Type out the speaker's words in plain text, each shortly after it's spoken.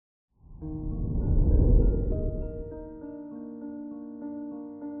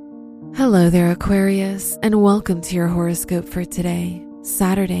Hello there, Aquarius, and welcome to your horoscope for today,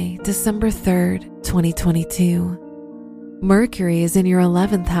 Saturday, December 3rd, 2022. Mercury is in your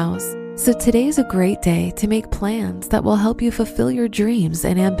 11th house, so today's a great day to make plans that will help you fulfill your dreams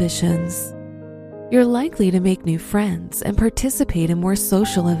and ambitions. You're likely to make new friends and participate in more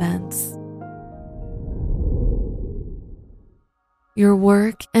social events. Your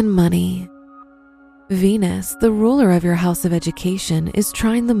work and money. Venus, the ruler of your house of education, is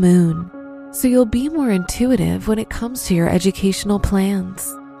trine the moon, so you'll be more intuitive when it comes to your educational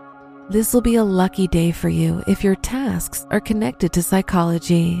plans. This will be a lucky day for you if your tasks are connected to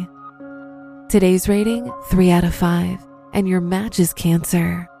psychology. Today's rating, 3 out of 5, and your match is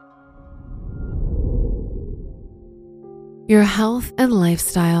Cancer. Your health and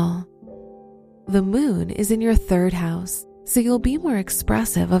lifestyle. The moon is in your 3rd house, so you'll be more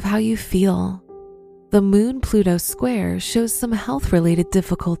expressive of how you feel. The Moon-Pluto square shows some health-related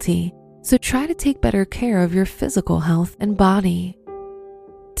difficulty, so try to take better care of your physical health and body.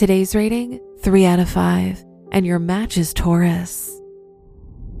 Today's rating, 3 out of 5, and your match is Taurus.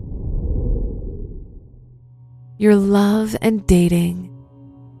 Your love and dating.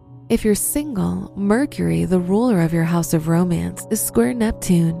 If you're single, Mercury, the ruler of your house of romance, is square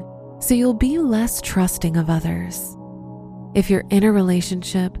Neptune, so you'll be less trusting of others. If you're in a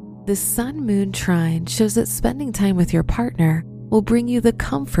relationship, the Sun-Moon trine shows that spending time with your partner will bring you the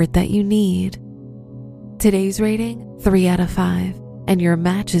comfort that you need. Today's rating, 3 out of 5, and your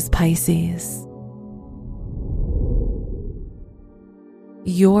match is Pisces.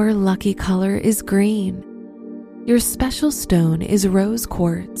 Your lucky color is green. Your special stone is rose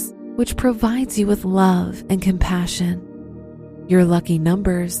quartz, which provides you with love and compassion. Your lucky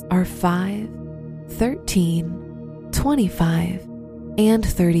numbers are 5, 13, 25, and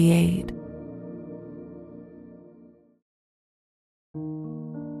 38.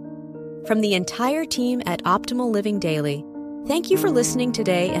 From the entire team at Optimal Living Daily, thank you for listening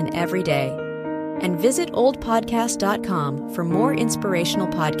today and every day. And visit oldpodcast.com for more inspirational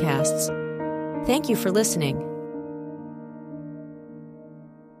podcasts. Thank you for listening.